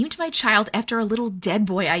named my child after a little dead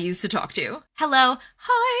boy I used to talk to. Hello.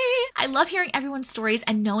 Hi. I love hearing everyone's stories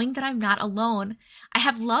and knowing that I'm not alone. I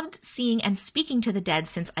have loved seeing and speaking to the dead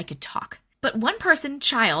since I could talk. But one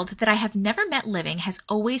child, that I have never met living has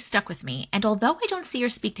always stuck with me, and although I don't see or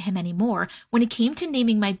speak to him anymore, when it came to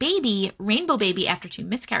naming my baby, Rainbow Baby after 2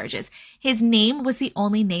 miscarriages, his name was the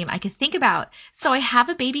only name I could think about. So I have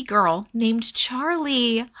a baby girl named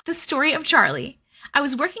Charlie. The story of Charlie. I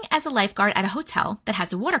was working as a lifeguard at a hotel that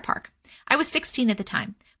has a water park. I was 16 at the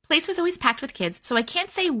time. Place was always packed with kids, so I can't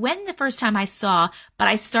say when the first time I saw, but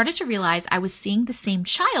I started to realize I was seeing the same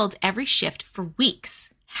child every shift for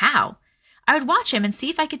weeks. How? I would watch him and see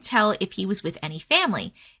if I could tell if he was with any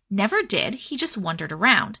family. Never did. He just wandered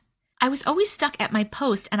around. I was always stuck at my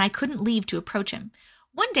post and I couldn't leave to approach him.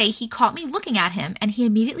 One day he caught me looking at him and he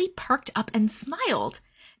immediately perked up and smiled.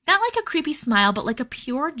 Not like a creepy smile, but like a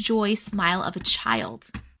pure joy smile of a child.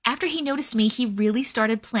 After he noticed me, he really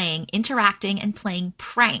started interacting and playing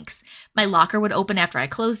pranks. My locker would open after I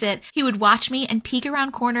closed it. He would watch me and peek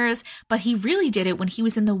around corners, but he really did it when he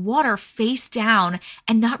was in the water face down,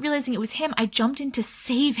 and not realizing it was him, I jumped in to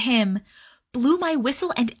save him. Blew my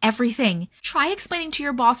whistle and everything. Try explaining to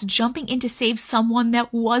your boss jumping in to save someone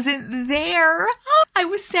that wasn't there. I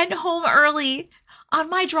was sent home early. On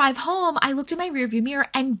my drive home, I looked in my rearview mirror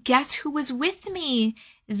and guess who was with me?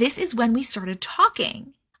 This is when we started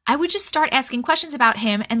talking. I would just start asking questions about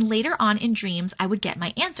him, and later on in dreams, I would get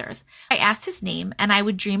my answers. I asked his name, and I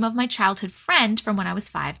would dream of my childhood friend from when I was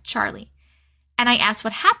 5, Charlie. And I asked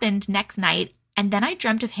what happened next night, and then I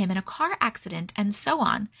dreamt of him in a car accident, and so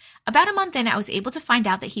on. About a month in, I was able to find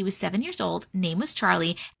out that he was 7 years old, name was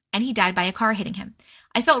Charlie, and he died by a car hitting him.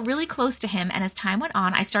 I felt really close to him, and as time went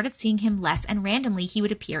on, I started seeing him less, and randomly he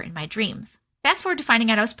would appear in my dreams. Fast forward to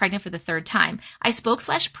finding out I was pregnant for the 3rd time. I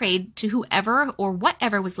spoke/prayed to whoever or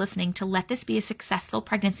whatever was listening to let this be a successful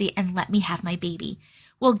pregnancy and let me have my baby.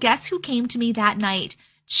 Well, guess who came to me that night?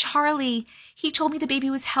 Charlie. He told me the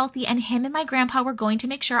baby was healthy and him and my grandpa were going to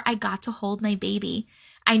make sure I got to hold my baby.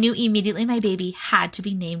 I knew immediately my baby had to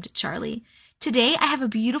be named Charlie. Today, I have a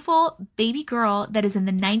beautiful baby girl that is in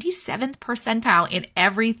the 97th percentile in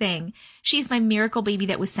everything. She's my miracle baby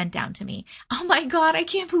that was sent down to me. Oh my God, I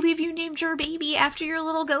can't believe you named your baby after your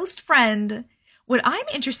little ghost friend. What I'm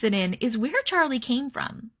interested in is where Charlie came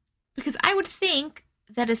from. Because I would think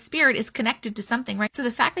that a spirit is connected to something, right? So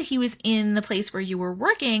the fact that he was in the place where you were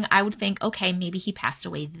working, I would think, okay, maybe he passed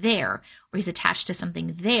away there, or he's attached to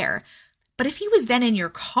something there. But if he was then in your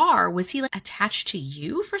car, was he attached to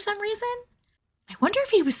you for some reason? I wonder if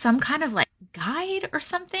he was some kind of guide or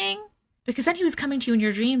something, because then he was coming to you in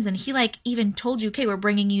your dreams and he even told you, okay, we're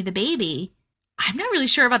bringing you the baby. I'm not really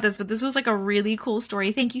sure about this, but this was a really cool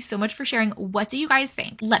story. Thank you so much for sharing. What do you guys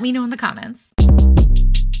think? Let me know in the comments.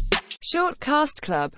 Short Cast Club.